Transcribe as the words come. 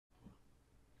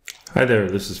Hi there,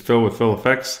 this is Phil with Phil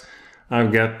Effects.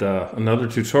 I've got another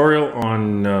tutorial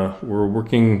on,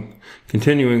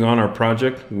 continuing on our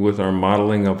project with our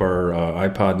modeling of our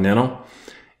iPod Nano.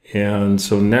 And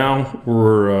so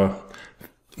now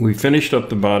we finished up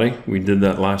the body. We did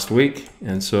that last week.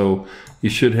 And so you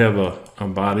should have a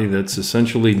body that's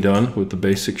essentially done with the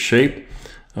basic shape.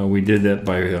 We did that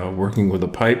by working with a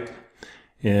pipe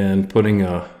and putting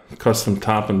a custom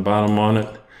top and bottom on it,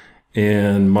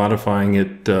 and modifying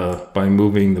it by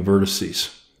moving the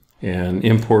vertices, and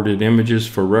imported images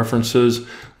for references.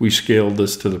 We scaled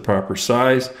this to the proper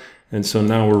size, and so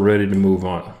now we're ready to move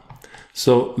on.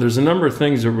 So there's a number of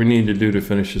things that we need to do to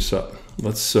finish this up.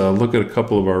 Let's look at a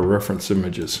couple of our reference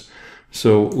images.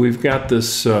 So we've got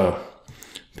this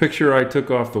picture I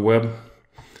took off the web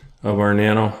of our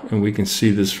Nano, and we can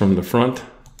see this from the front.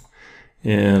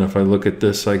 And if I look at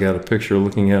this, I got a picture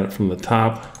looking at it from the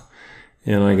top,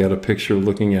 and I got a picture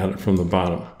looking at it from the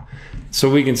bottom. So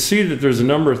we can see that there's a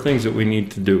number of things that we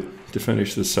need to do to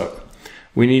finish this up.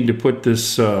 We need to put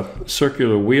this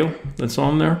circular wheel that's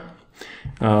on there.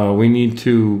 We need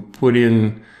to put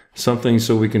in something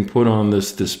so we can put on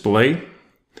this display,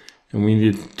 and we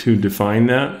need to define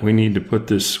that. We need to put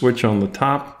this switch on the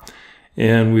top,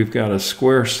 and we've got a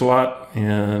square slot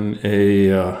and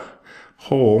a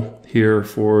hole here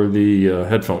for the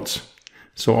headphones.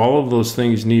 So all of those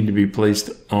things need to be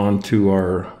placed onto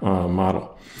our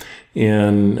model.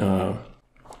 And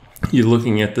you're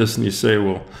looking at this and you say,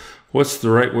 well, what's the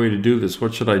right way to do this?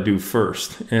 What should I do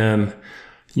first? And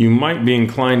you might be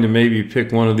inclined to maybe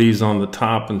pick one of these on the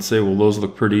top and say, well, those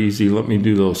look pretty easy. Let me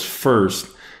do those first.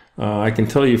 I can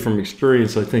tell you from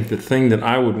experience, I think the thing that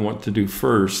I would want to do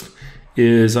first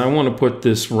is I want to put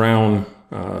this round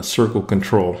circle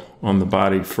control on the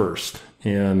body first.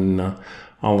 And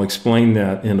I'll explain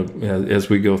that as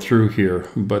we go through here.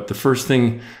 But the first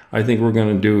thing I think we're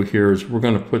going to do here is we're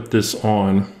going to put this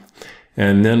on,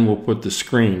 and then we'll put the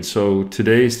screen. So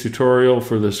today's tutorial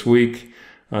for this week,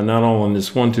 not all in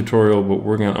this one tutorial, but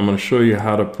I'm going to show you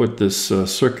how to put this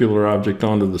circular object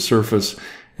onto the surface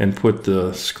and put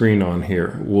the screen on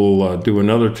here. We'll do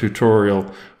another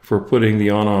tutorial for putting the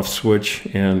on-off switch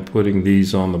and putting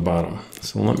these on the bottom.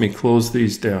 So let me close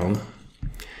these down.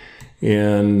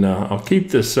 And I'll keep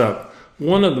this up.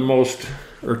 One of the most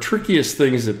trickiest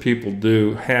things that people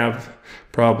have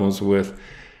problems with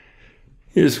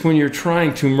is when you're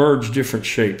trying to merge different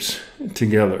shapes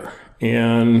together.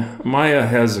 And Maya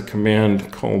has a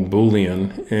command called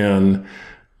Boolean, and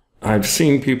I've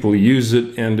seen people use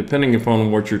it, and depending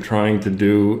upon what you're trying to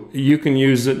do, you can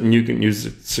use it and you can use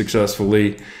it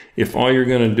successfully. If all you're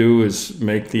going to do is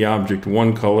make the object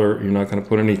one color, you're not going to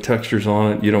put any textures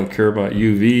on it, you don't care about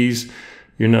UVs,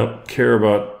 you don't care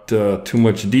about too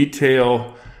much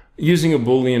detail, using a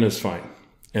Boolean is fine,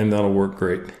 and that'll work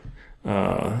great.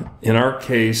 In our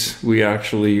case, we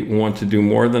actually want to do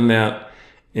more than that,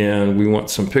 and we want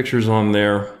some pictures on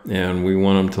there, and we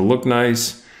want them to look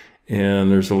nice, and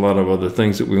there's a lot of other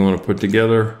things that we want to put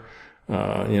together.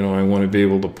 I want to be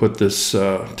able to put this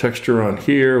texture on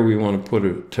here. We want to put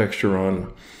a texture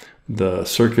on the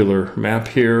circular map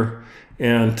here.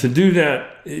 And to do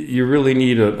that, you really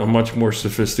need a much more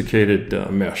sophisticated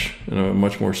mesh, a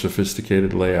much more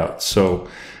sophisticated layout. So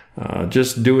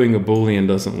just doing a Boolean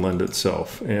doesn't lend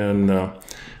itself. And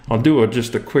I'll do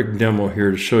just a quick demo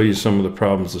here to show you some of the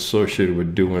problems associated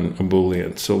with doing a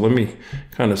Boolean. So let me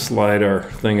kind of slide our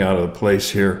thing out of the place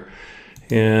here.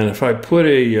 And if I put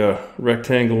a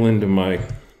rectangle into my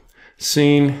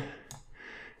scene,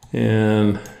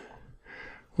 and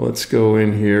let's go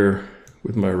in here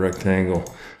with my rectangle.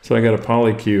 So I got a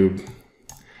polycube,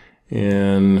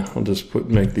 and I'll just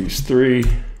make these 3,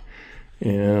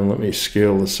 and let me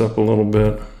scale this up a little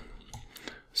bit.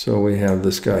 So we have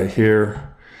this guy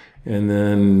here, and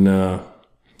then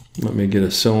let me get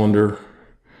a cylinder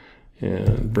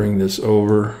and bring this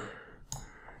over.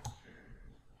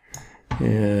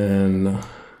 And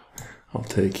I'll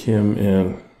take him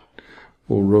and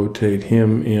we'll rotate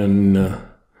him in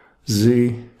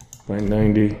Z by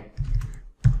 90.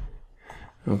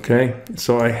 Okay,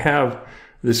 so I have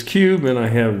this cube and I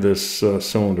have this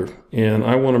cylinder, and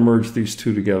I want to merge these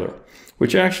two together,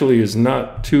 which actually is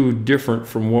not too different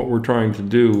from what we're trying to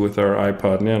do with our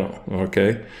iPod Nano.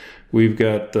 Okay, we've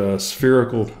got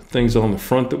spherical things on the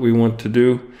front that we want to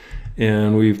do,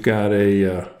 and we've got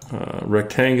a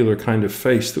rectangular kind of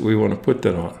face that we want to put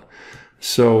that on.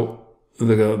 So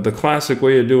the classic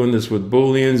way of doing this with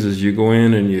Booleans is you go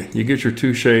in and you get your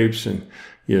two shapes, and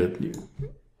you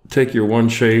take your one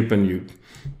shape and you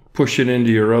push it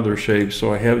into your other shape.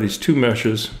 So I have these two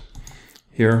meshes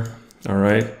here, all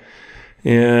right?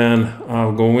 And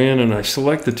I'll go in and I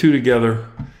select the two together,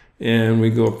 and we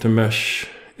go up to mesh,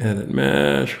 edit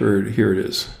mesh, here it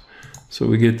is. So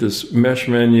we get this mesh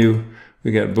menu,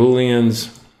 we got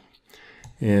booleans,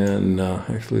 and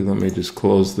actually let me just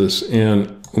close this,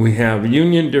 and we have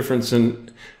union, difference,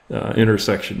 and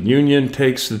intersection. Union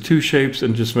takes the two shapes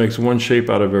and just makes one shape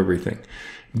out of everything.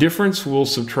 Difference will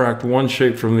subtract one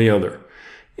shape from the other.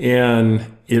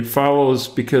 And it follows,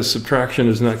 because subtraction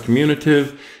is not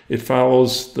commutative, it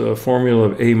follows the formula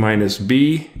of A minus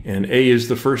B, and A is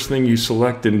the first thing you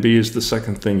select and B is the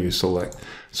second thing you select.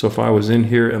 So if I was in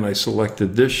here and I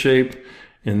selected this shape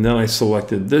and then I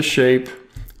selected this shape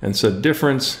and said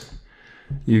difference,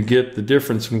 you get the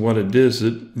difference. And what it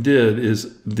did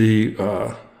is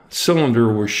the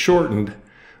cylinder was shortened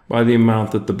by the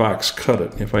amount that the box cut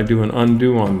it. If I do an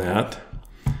undo on that,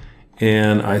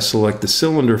 and I select the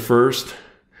cylinder first,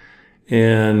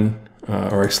 and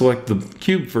or I select the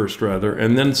cube first rather,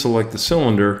 and then select the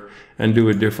cylinder and do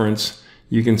a difference,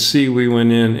 you can see we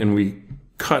went in and we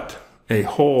cut a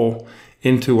hole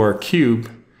into our cube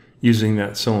using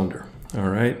that cylinder. All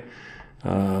right.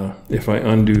 If I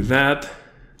undo that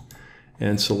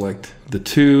and select the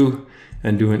two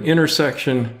and do an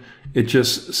intersection, it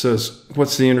just says,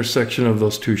 what's the intersection of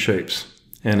those two shapes?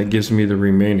 And it gives me the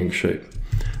remaining shape.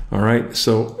 All right,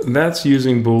 so that's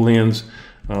using Booleans.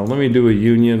 Let me do a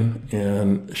union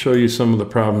and show you some of the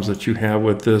problems that you have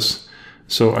with this.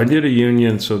 So I did a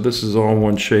union, so this is all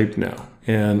one shape now.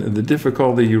 And the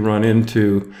difficulty you run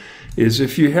into is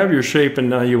if you have your shape and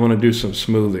now you want to do some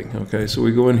smoothing. Okay, so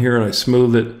we go in here and I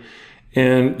smooth it,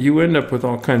 and you end up with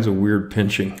all kinds of weird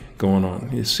pinching going on.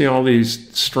 You see all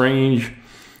these strange,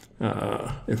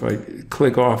 if I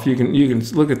click off, you can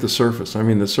look at the surface. I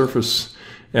mean, the surface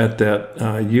at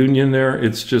that union there,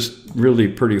 it's just really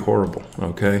pretty horrible.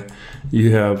 Okay,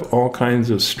 you have all kinds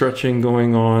of stretching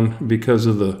going on because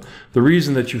of the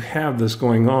reason that you have this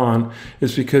going on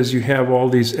is because you have all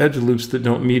these edge loops that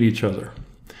don't meet each other.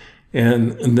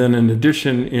 And then in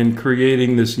addition, in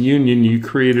creating this union, you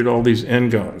created all these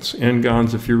n-gons.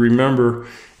 N-gons, if you remember,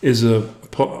 is a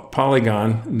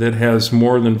polygon that has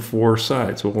more than 4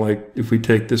 sides. So like if we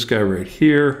take this guy right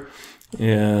here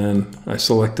and I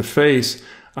select the face,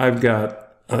 I've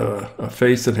got a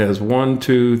face that has 1,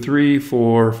 2, 3,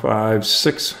 4, 5,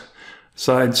 6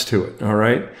 sides to it. All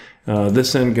right.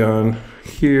 This n-gon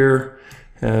here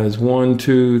has 1,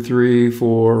 2, 3,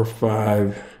 4,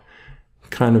 5,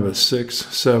 kind of a 6,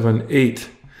 7, 8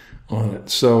 on it.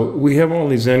 So we have all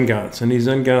these n-gons, and these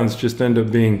n-gons just end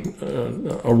up being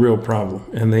a real problem,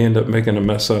 and they end up making a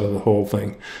mess out of the whole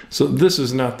thing. So this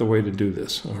is not the way to do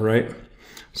this. All right.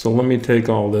 So let me take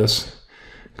all this,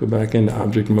 go back into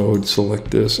object mode,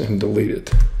 select this, and delete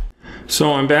it.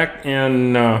 So I'm back,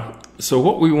 and so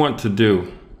what we want to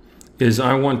do is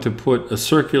I want to put a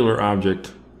circular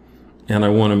object, and I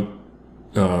want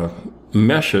to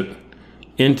mesh it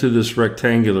into this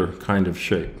rectangular kind of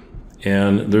shape.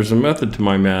 And there's a method to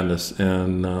my madness,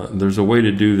 and there's a way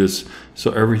to do this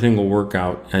so everything will work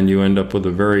out, and you end up with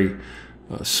a very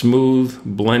smooth,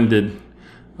 blended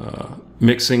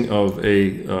mixing of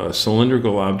a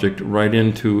cylindrical object right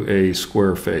into a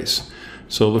square face.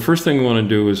 So the first thing we want to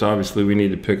do is obviously we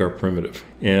need to pick our primitive.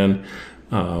 And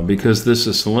because this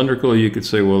is cylindrical, you could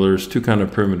say, well, there's two kind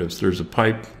of primitives. There's a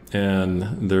pipe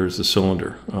and there's a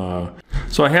cylinder.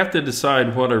 So I have to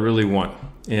decide what I really want.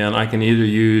 And I can either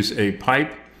use a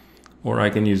pipe or I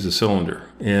can use a cylinder.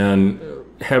 And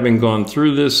having gone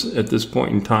through this at this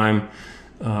point in time,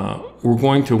 we're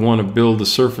going to want to build the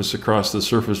surface across the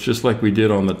surface just like we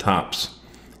did on the tops.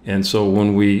 And so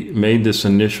when we made this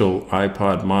initial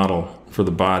iPod model for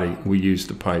the body, we used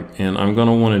the pipe. And I'm going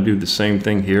to want to do the same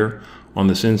thing here on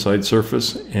this inside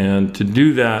surface. And to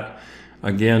do that,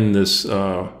 again, this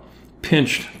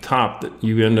pinched top that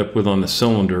you end up with on the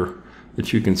cylinder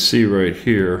that you can see right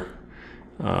here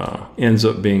ends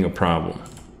up being a problem.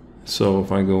 So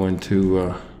if I go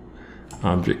into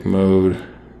object mode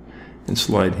and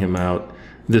slide him out,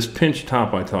 this pinched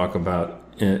top I talk about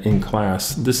in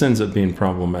class, this ends up being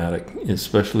problematic,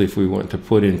 especially if we want to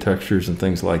put in textures and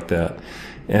things like that.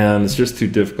 And it's just too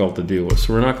difficult to deal with.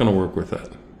 So we're not going to work with that.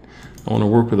 I want to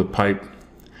work with a pipe.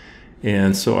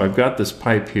 And so I've got this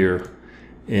pipe here.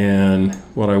 And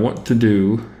what I want to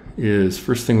do is,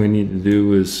 first thing we need to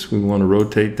do is we want to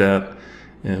rotate that.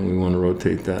 And we want to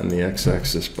rotate that in the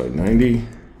x-axis by 90.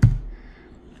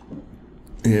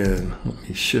 And let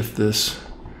me shift this.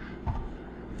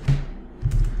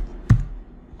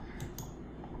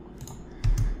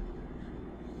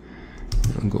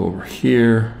 I'll go over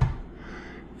here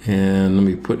and let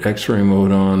me put x-ray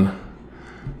mode on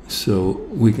so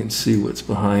we can see what's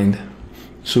behind.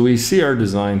 So we see our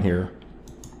design here,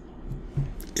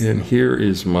 and here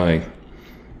is my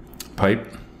pipe.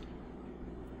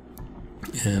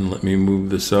 And let me move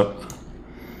this up,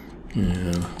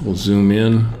 and we'll zoom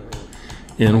in.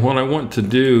 And what I want to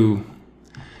do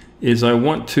is I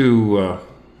want to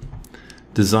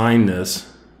design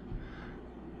this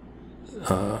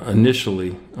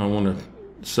initially. I want to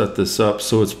set this up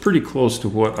so it's pretty close to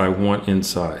what I want in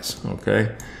size,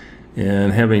 okay?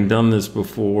 And having done this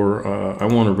before, I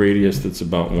want a radius that's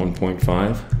about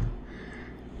 1.5.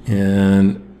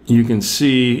 And you can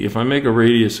see if I make a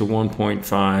radius of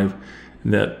 1.5,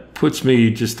 that puts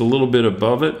me just a little bit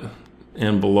above it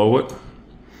and below it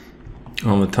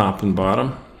on the top and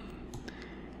bottom.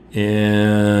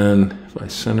 And if I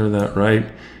center that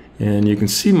right, and you can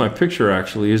see my picture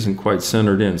actually isn't quite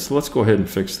centered in. So let's go ahead and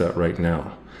fix that right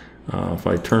now. If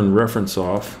I turn reference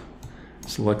off,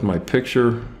 select my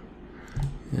picture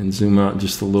and zoom out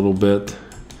just a little bit,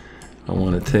 I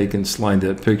want to take and slide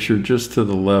that picture just to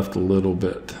the left a little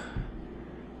bit.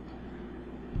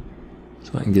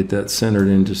 So I can get that centered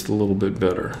in just a little bit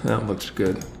better. That looks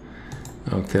good.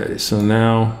 Okay, so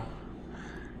now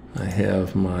I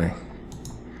have my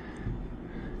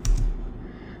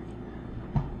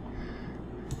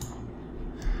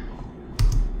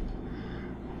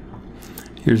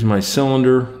here's my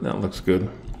cylinder. That looks good.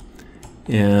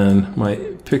 And my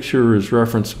picture is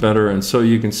referenced better, and so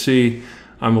you can see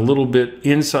I'm a little bit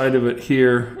inside of it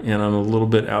here, and I'm a little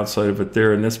bit outside of it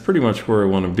there, and that's pretty much where I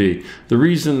want to be. The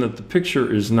reason that the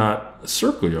picture is not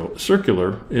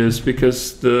circular is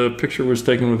because the picture was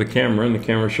taken with a camera, and the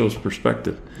camera shows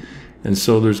perspective. And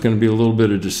so there's going to be a little bit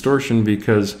of distortion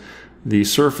because the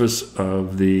surface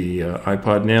of the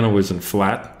iPod Nano isn't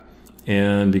flat,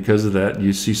 and because of that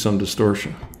you see some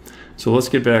distortion. So let's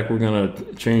get back. We're going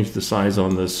to change the size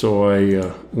on this. So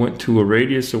I went to a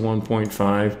radius of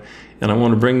 1.5, and I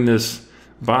want to bring this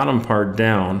bottom part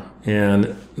down,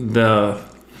 and the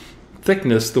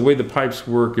thickness, the way the pipes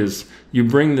work is you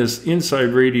bring this inside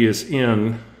radius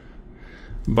in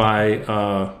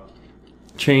by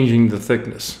changing the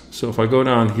thickness. So if I go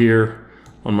down here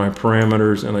on my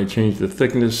parameters and I change the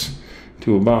thickness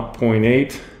to about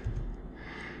 0.8,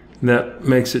 that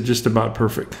makes it just about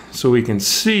perfect. So we can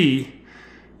see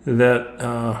that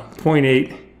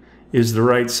 0.8 is the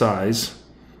right size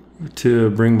to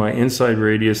bring my inside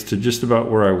radius to just about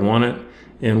where I want it,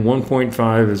 and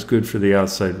 1.5 is good for the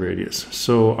outside radius.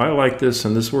 So I like this,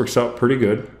 and this works out pretty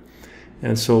good.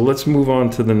 And so let's move on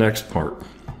to the next part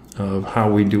of how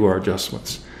we do our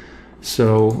adjustments.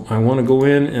 So I want to go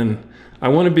in and I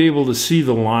want to be able to see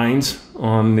the lines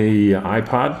on the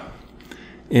iPod,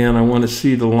 and I want to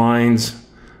see the lines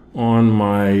on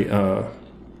my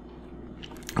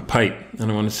pipe, and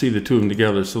I want to see the two of them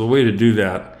together. So the way to do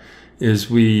that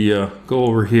is we go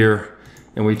over here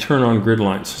and we turn on grid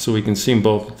lines so we can see them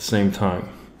both at the same time.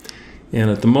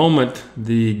 And at the moment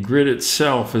the grid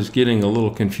itself is getting a little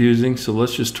confusing, so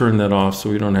let's just turn that off so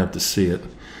we don't have to see it.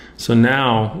 So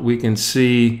now we can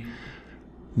see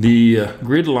the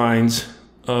grid lines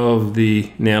of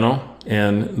the Nano,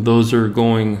 and those are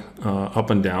going up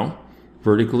and down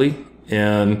vertically,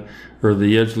 or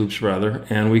the edge loops rather,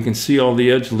 and we can see all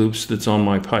the edge loops that's on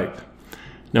my pipe.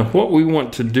 Now what we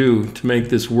want to do to make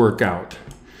this work out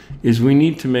is we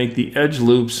need to make the edge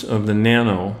loops of the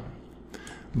Nano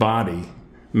body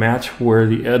match where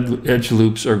the edge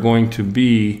loops are going to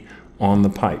be on the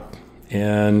pipe.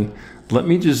 And let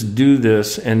me just do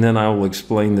this, and then I will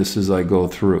explain this as I go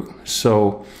through.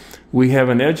 So we have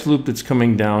an edge loop that's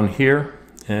coming down here,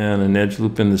 and an edge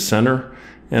loop in the center,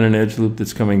 and an edge loop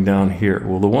that's coming down here.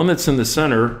 Well, the one that's in the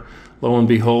center, lo and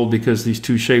behold, because these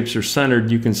two shapes are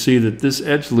centered, you can see that this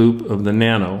edge loop of the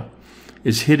Nano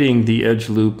is hitting the edge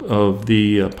loop of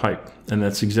the pipe, and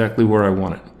that's exactly where I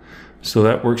want it. So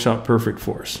that works out perfect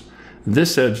for us.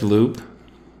 This edge loop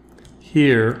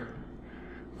here,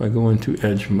 if I go into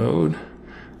edge mode,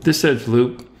 this edge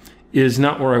loop is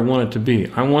not where I want it to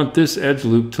be. I want this edge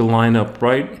loop to line up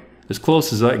right as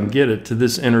close as I can get it to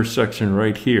this intersection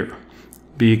right here,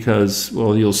 because,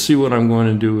 well, you'll see what I'm going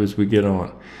to do as we get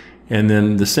on. And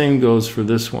then the same goes for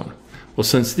this one. Well,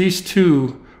 since these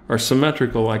two are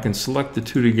symmetrical, I can select the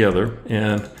two together,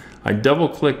 and I double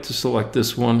click to select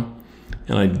this one,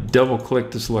 and I double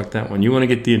click to select that one. You want to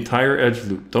get the entire edge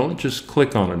loop. Don't just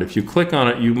click on it. If you click on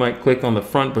it, you might click on the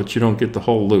front, but you don't get the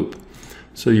whole loop.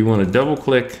 So you want to double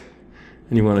click,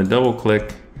 and you want to double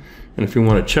click, and if you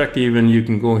want to check even, you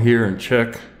can go here and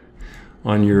check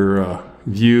on your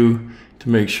view to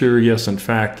make sure, yes, in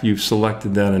fact, you've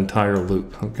selected that entire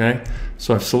loop, okay?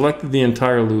 So I've selected the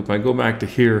entire loop. I go back to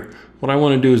here. What I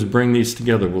want to do is bring these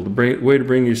together. Well, the way to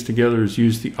bring these together is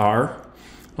use the R,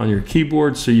 on your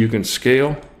keyboard so you can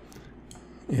scale.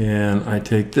 And I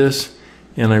take this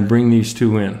and I bring these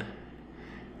two in.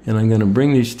 And I'm going to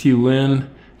bring these two in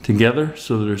together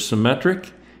so that they're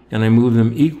symmetric, and I move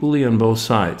them equally on both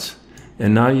sides.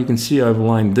 And now you can see I've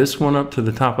lined this one up to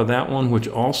the top of that one, which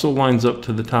also lines up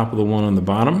to the top of the one on the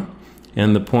bottom,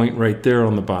 and the point right there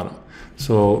on the bottom.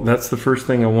 So that's the first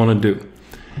thing I want to do.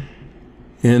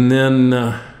 And then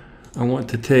I want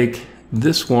to take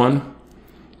this one,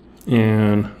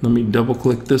 and let me double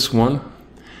click this one,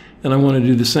 and I want to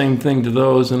do the same thing to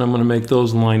those, and I'm going to make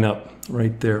those line up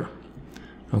right there.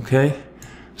 Okay,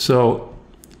 so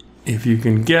if you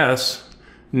can guess,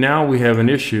 now we have an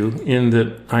issue in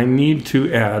that I need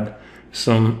to add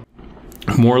some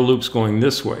more loops going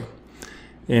this way.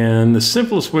 And the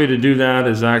simplest way to do that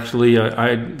is actually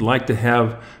I'd like to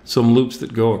have some loops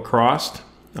that go across.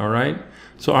 All right,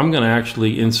 so I'm going to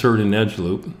actually insert an edge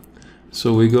loop.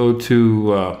 So we go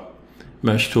to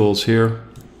Mesh Tools here,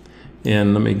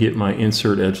 and let me get my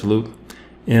insert edge loop,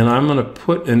 and I'm going to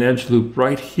put an edge loop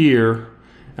right here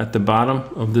at the bottom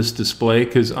of this display,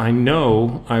 because I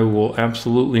know I will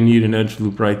absolutely need an edge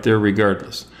loop right there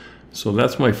regardless. So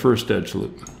that's my first edge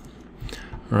loop.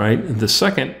 All right, the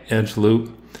second edge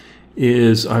loop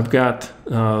is I've got,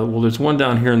 well, there's one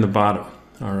down here in the bottom.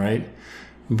 All right,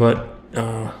 but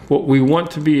what we want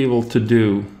to be able to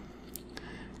do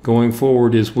going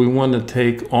forward is we want to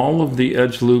take all of the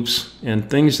edge loops and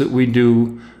things that we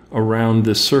do around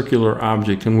this circular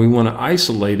object, and we want to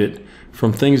isolate it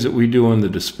from things that we do on the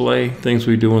display, things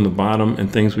we do on the bottom,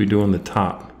 and things we do on the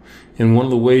top. And one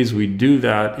of the ways we do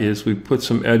that is we put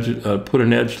some put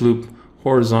an edge loop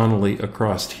horizontally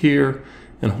across here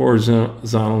and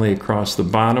horizontally across the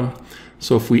bottom.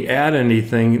 So if we add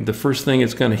anything, the first thing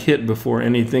it's going to hit before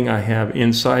anything I have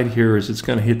inside here is it's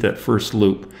going to hit that first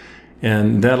loop.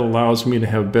 And that allows me to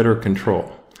have better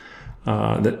control.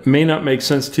 That may not make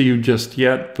sense to you just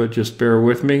yet, but just bear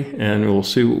with me and we'll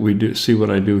see what we do, see what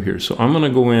I do here. So I'm going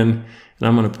to go in and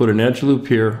I'm going to put an edge loop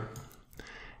here,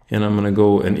 and I'm going to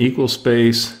go an equal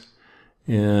space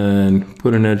and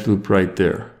put an edge loop right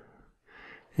there.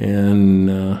 And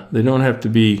they don't have to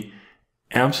be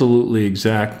absolutely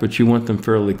exact, but you want them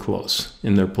fairly close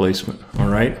in their placement. All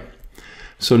right.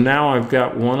 So now I've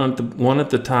got one at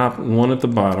the top, one at the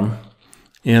bottom,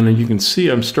 and you can see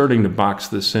I'm starting to box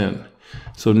this in.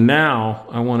 So now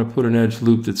I want to put an edge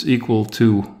loop that's equal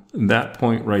to that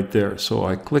point right there. So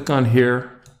I click on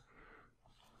here.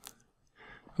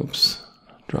 Oops,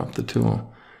 drop the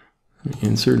tool.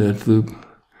 Insert edge loop.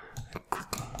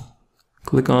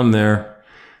 Click on there.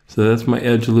 So that's my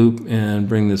edge loop, and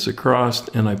bring this across,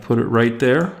 and I put it right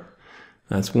there.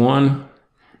 That's one.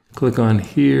 Click on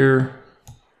here,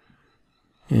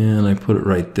 and I put it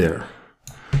right there.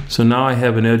 So now I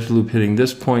have an edge loop hitting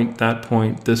this point, that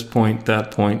point, this point,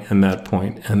 that point, and that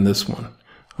point, and this one.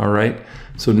 All right.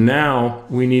 So now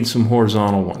we need some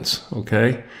horizontal ones.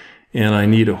 Okay. And I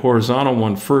need a horizontal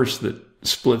one first that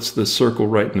splits this circle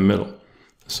right in the middle.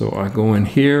 So I go in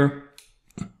here,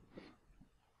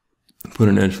 put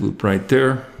an edge loop right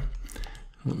there.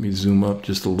 Let me zoom up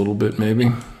just a little bit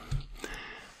maybe.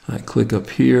 I click up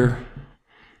here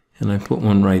and I put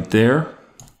one right there.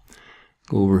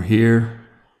 Go over here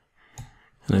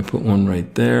and I put one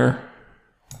right there.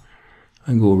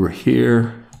 I go over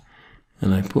here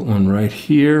and I put one right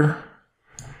here.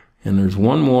 And there's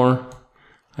one more.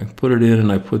 I put it in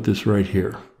and I put this right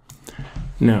here.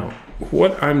 Now,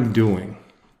 what I'm doing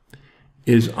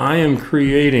is I am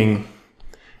creating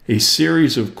a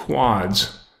series of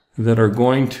quads that are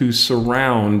going to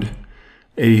surround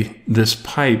this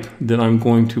pipe that I'm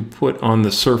going to put on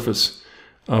the surface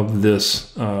of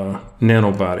this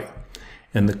nano body.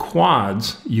 And the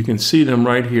quads, you can see them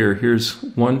right here. Here's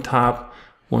one top,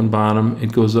 one bottom.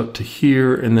 It goes up to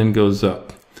here and then goes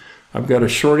up. I've got a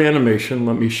short animation.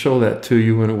 Let me show that to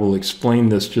you and it will explain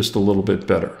this just a little bit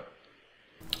better.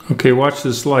 Okay, watch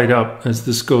this light up as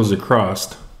this goes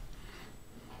across.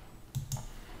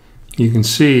 You can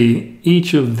see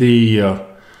each of the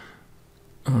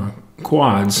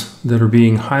quads that are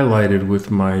being highlighted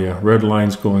with my red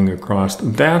lines going across.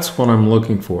 That's what I'm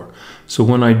looking for. So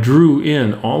when I drew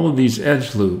in all of these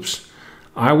edge loops,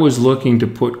 I was looking to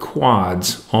put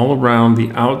quads all around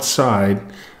the outside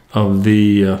of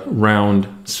the round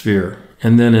sphere.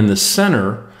 And then in the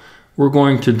center, we're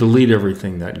going to delete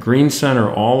everything. That green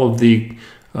center, all of the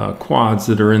quads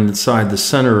that are inside the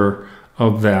center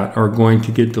of that are going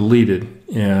to get deleted.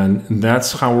 And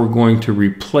that's how we're going to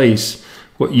replace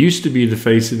what used to be the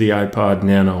face of the iPod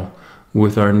Nano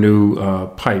with our new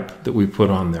pipe that we put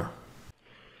on there.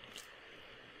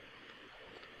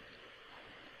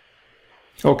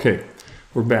 Okay,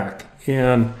 we're back.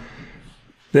 And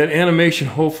that animation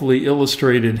hopefully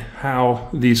illustrated how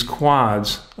these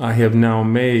quads I have now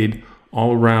made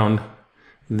all around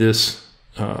this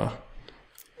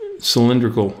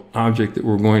cylindrical object that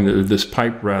we're going to, this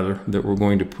pipe rather, that we're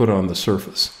going to put on the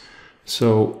surface.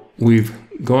 So we've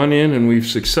gone in and we've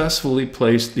successfully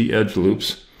placed the edge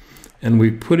loops, and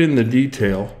we've put in the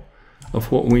detail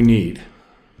of what we need.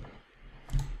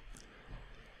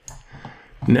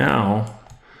 Now,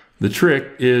 the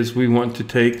trick is we want to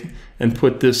take and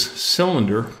put this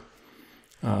cylinder,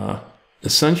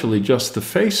 essentially just the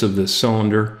face of this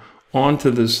cylinder,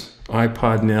 onto this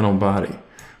iPod Nano body.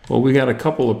 Well, we got a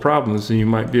couple of problems, and you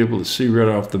might be able to see right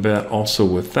off the bat also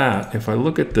with that. If I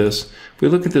look at this, if we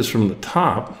look at this from the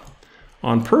top,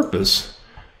 on purpose,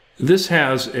 this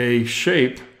has a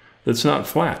shape that's not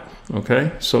flat,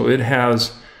 okay? So it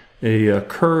has a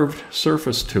curved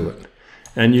surface to it.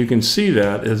 And you can see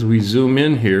that as we zoom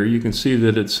in here, you can see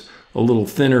that it's a little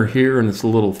thinner here and it's a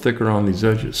little thicker on these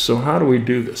edges. So how do we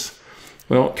do this?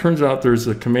 Well, it turns out there's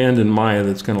a command in Maya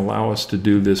that's going to allow us to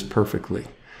do this perfectly.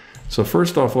 So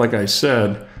first off, like I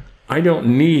said, I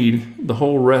don't need the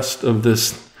whole rest of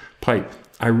this pipe.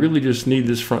 I really just need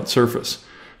this front surface.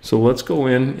 So let's go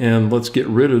in and let's get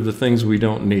rid of the things we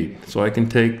don't need. So I can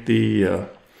take the,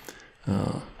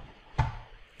 let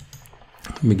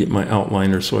me get my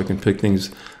outliner so I can pick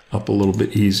things up a little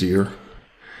bit easier.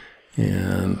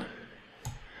 And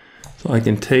so I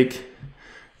can take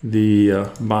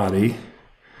the body,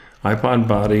 iPod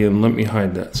body, and let me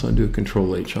hide that. So I do a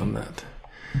Control H on that.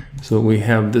 So we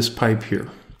have this pipe here.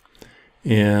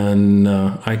 And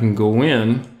I can go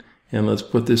in and let's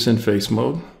put this in face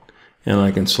mode. And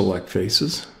I can select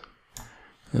faces.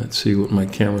 Let's see what my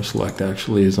camera select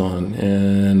actually is on.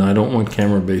 And I don't want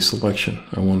camera-based selection.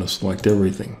 I want to select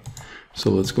everything. So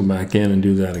let's go back in and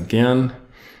do that again.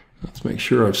 Let's make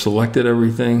sure I've selected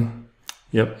everything.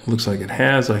 Yep, looks like it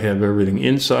has. I have everything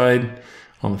inside,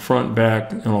 on the front,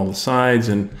 back, and all the sides.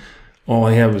 And all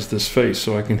I have is this face.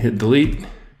 So I can hit delete.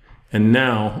 And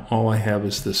now all I have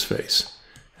is this face.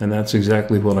 And that's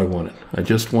exactly what I wanted. I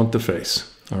just want the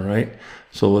face. All right.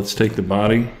 So let's take the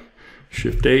body.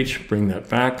 Shift H, bring that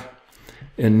back.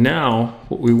 And now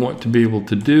what we want to be able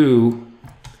to do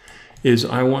is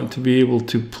I want to be able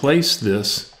to place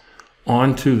this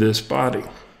onto this body.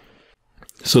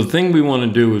 So the thing we want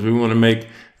to do is we want to make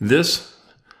this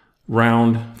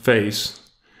round face,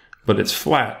 but it's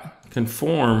flat,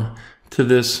 conform to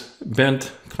this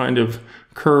bent kind of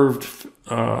curved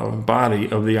body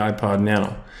of the iPod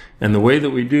Nano. And the way that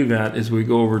we do that is we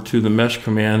go over to the mesh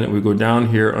command and we go down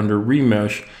here under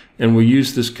remesh and we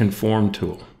use this conform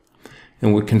tool.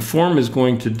 And what conform is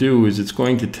going to do is it's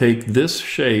going to take this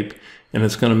shape and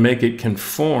it's going to make it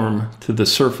conform to the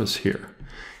surface here.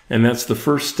 And that's the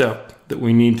first step that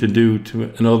we need to do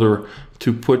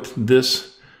to put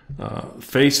this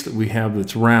face that we have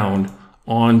that's round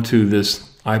onto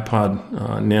this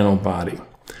iPod Nano body.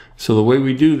 So the way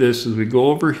we do this is we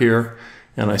go over here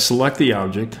and I select the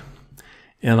object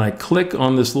and I click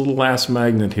on this little last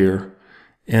magnet here,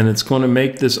 and it's going to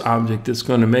make this object, it's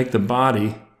going to make the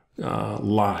body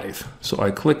live. So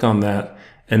I click on that,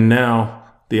 and now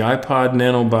the iPod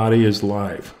Nano body is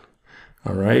live.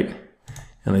 All right.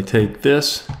 And I take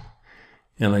this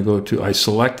and I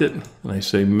select it and I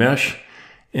say mesh,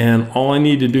 and all I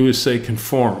need to do is say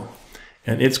conform.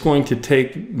 And it's going to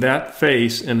take that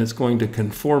face and it's going to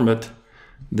conform it.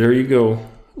 There you go,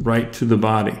 right to the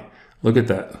body. Look at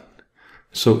that.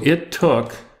 So it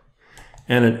took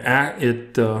and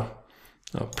it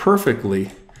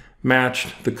perfectly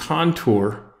matched the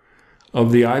contour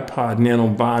of the iPod Nano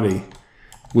body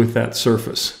with that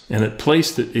surface. And it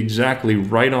placed it exactly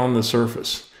right on the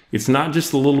surface. It's not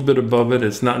just a little bit above it.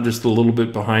 It's not just a little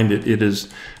bit behind it. It is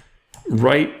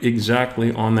right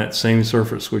exactly on that same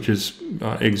surface, which is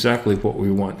exactly what we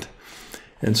want.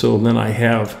 And so then I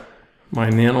have my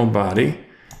Nano body.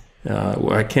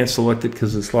 I can't select it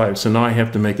because it's live. So now I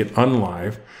have to make it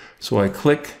unlive. So I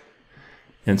click,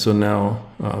 and so now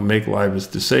make live is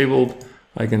disabled.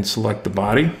 I can select the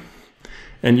body.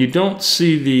 And you don't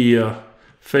see the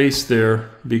face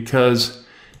there because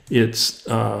it's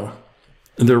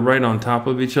they're right on top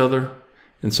of each other.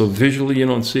 And so visually you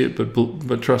don't see it,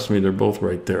 but trust me, they're both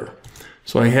right there.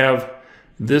 So I have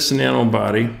this Nano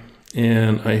body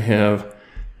and I have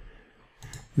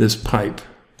this pipe.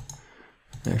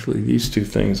 Actually, these two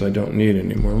things I don't need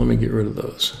anymore. Let me get rid of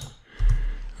those.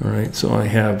 All right, so I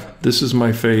have, this is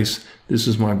my face, this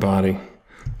is my body.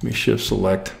 Let me shift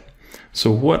select.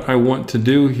 So what I want to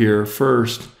do here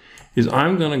first is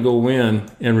I'm going to go in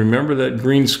and remember that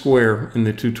green square in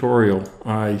the tutorial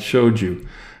I showed you.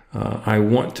 I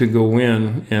want to go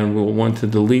in and we'll want to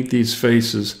delete these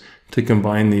faces to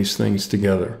combine these things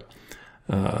together.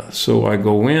 So I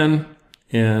go in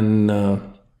and I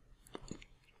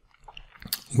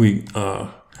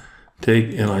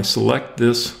select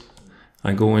this.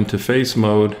 I go into face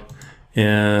mode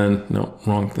and no,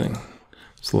 wrong thing.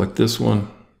 Select this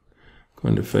one, go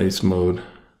into face mode.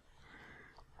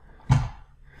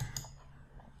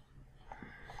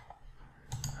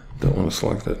 Don't want to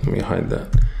select that. Let me hide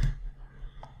that.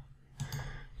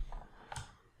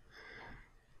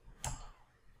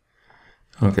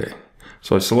 Okay,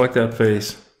 so I select that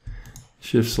face,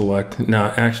 shift select.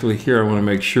 Now actually here I want to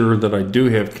make sure that I do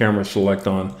have camera select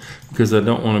on because I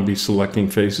don't want to be selecting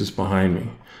faces behind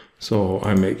me. So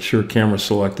I make sure camera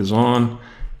select is on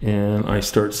and I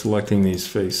start selecting these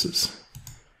faces.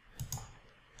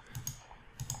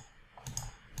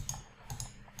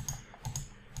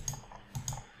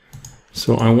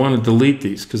 So I want to delete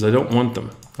these because I don't want them,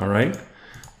 all right?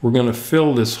 We're going to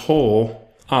fill this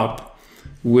hole up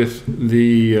with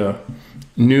the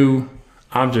new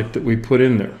object that we put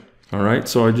in there, all right?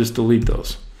 So I just delete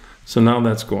those. So now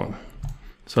that's gone.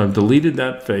 So I've deleted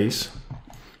that face,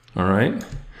 all right?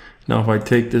 Now if I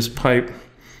take this pipe,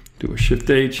 do a Shift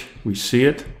H, we see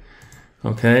it,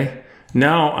 okay?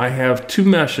 Now I have two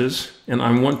meshes and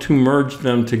I want to merge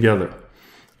them together,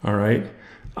 all right?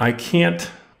 I can't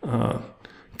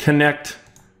connect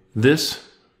this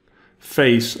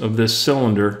face of this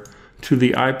cylinder to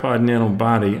the iPod Nano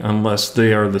body unless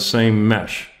they are the same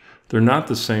mesh. They're not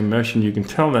the same mesh, and you can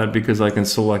tell that because I can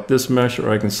select this mesh or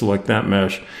I can select that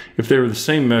mesh. If they were the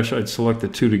same mesh, I'd select the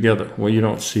two together. Well, you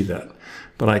don't see that.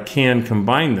 But I can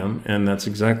combine them, and that's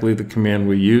exactly the command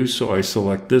we use. So I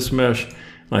select this mesh, and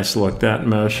I select that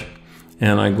mesh,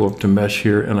 and I go up to mesh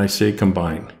here, and I say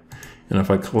combine. And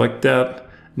if I collect that,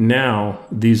 now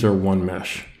these are one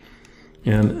mesh,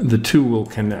 and the two will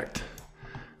connect.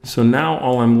 So now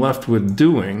all I'm left with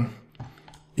doing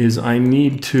is I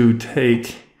need to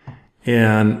take,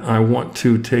 and I want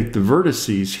to take the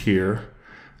vertices here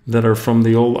that are from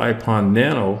the old iPod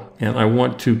Nano, and I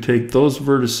want to take those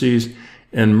vertices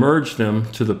and merge them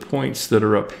to the points that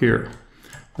are up here.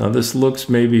 Now this looks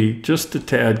maybe just a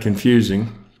tad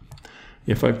confusing.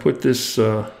 If I put this,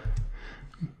 let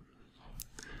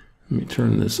me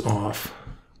turn this off,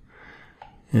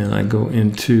 and I go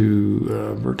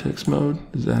into vertex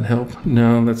mode. Does that help?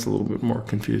 No, that's a little bit more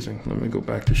confusing. Let me go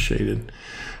back to shaded.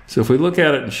 So if we look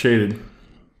at it in shaded,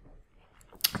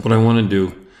 what I want to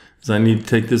do is I need to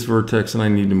take this vertex and I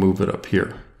need to move it up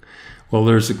here. Well,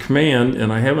 there's a command,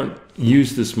 and I haven't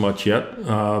used this much yet,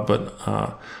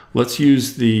 but let's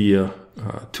use the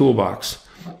toolbox,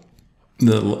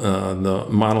 the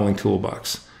modeling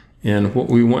toolbox. And what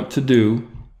we want to do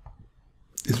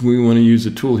is we want to use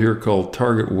a tool here called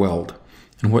target weld.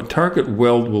 And what target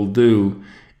weld will do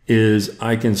is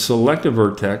I can select a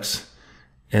vertex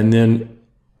and then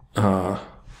let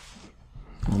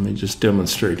me just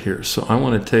demonstrate here. So I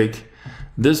want to take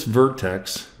this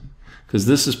vertex, because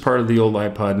this is part of the old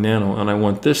iPod Nano, and I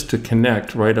want this to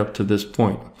connect right up to this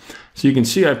point. So you can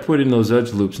see I put in those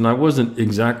edge loops, and I wasn't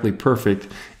exactly perfect.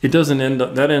 It doesn't end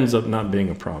up, that ends up not being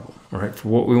a problem, all right? For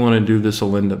what we want to do, this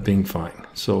will end up being fine.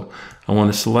 So I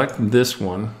want to select this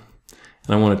one,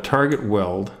 and I want to target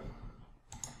weld.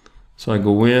 So I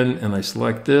go in and I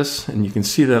select this, and you can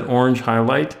see that orange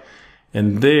highlight,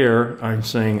 and there I'm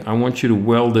saying I want you to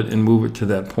weld it and move it to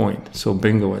that point. So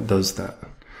bingo, it does that,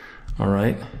 all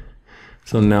right?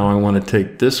 So now I want to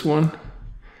take this one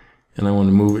and I want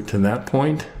to move it to that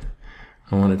point.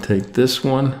 I want to take this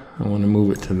one, I want to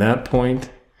move it to that point.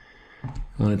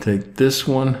 I want to take this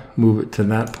one, move it to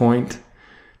that point.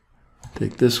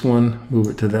 Take this one, move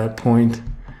it to that point.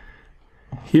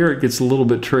 Here it gets a little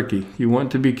bit tricky. You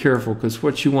want to be careful because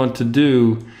what you want to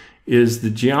do is the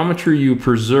geometry you're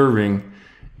preserving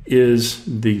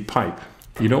is the pipe.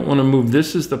 You don't want to move,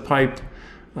 this is the pipe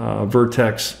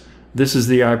vertex. This is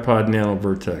the iPod Nano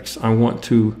vertex. I want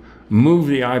to move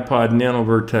the iPod Nano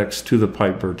vertex to the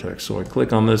pipe vertex. So I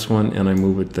click on this one and I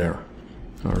move it there.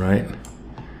 All right.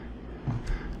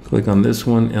 Click on this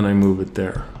one and I move it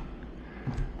there.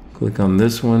 Click on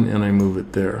this one and I move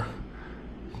it there.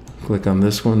 Click on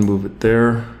this one, move it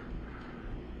there.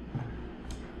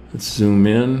 Let's zoom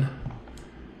in.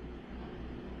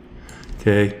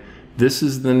 Okay, this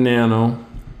is the Nano.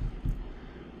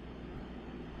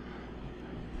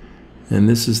 And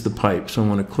this is the pipe. So I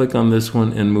want to click on this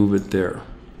one and move it there.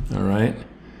 All right.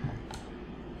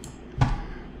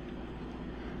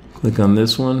 Click on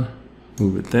this one,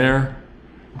 move it there.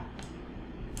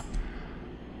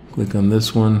 Click on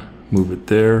this one, move it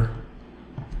there.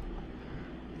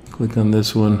 Click on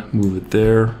this one, move it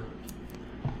there.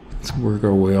 Let's work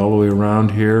our way all the way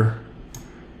around here.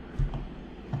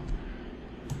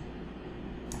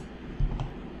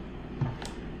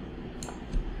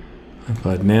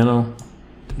 iPod Nano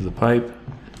to the pipe.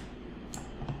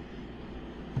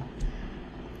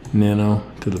 Nano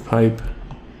to the pipe.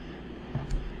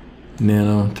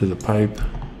 Nano to the pipe.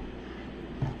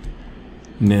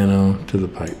 Nano to the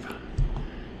pipe.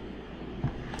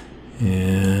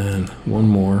 And one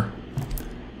more.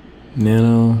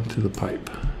 Nano to the pipe.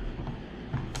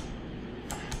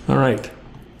 All right.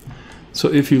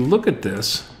 So if you look at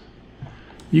this,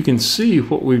 you can see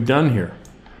what we've done here.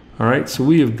 All right. So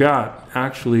we have got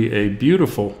actually a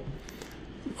beautiful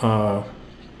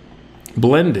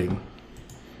blending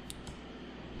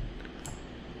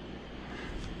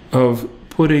of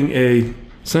putting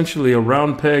essentially a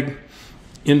round peg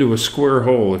into a square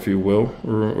hole, if you will,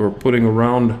 or putting a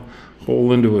round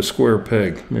hole into a square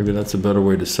peg. Maybe that's a better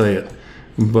way to say it.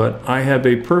 But I have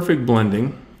a perfect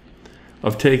blending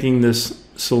of taking this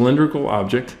cylindrical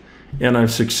object, and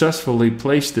I've successfully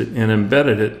placed it and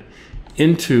embedded it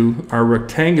into our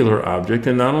rectangular object.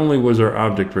 And not only was our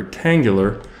object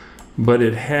rectangular, but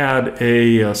it had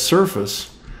a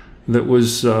surface that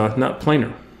was not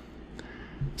planar.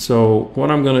 So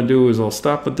what I'm going to do is I'll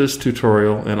stop at this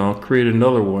tutorial and I'll create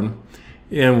another one,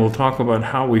 and we'll talk about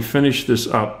how we finish this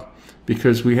up,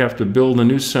 because we have to build a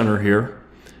new center here.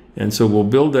 And so we'll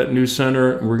build that new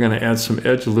center. We're going to add some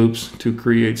edge loops to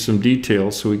create some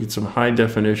details so we get some high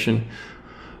definition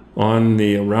on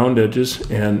the round edges,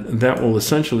 and that will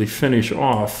essentially finish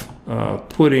off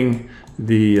putting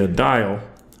the dial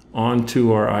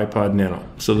onto our iPod Nano.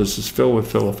 So this is Phil with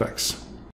Phil Effects.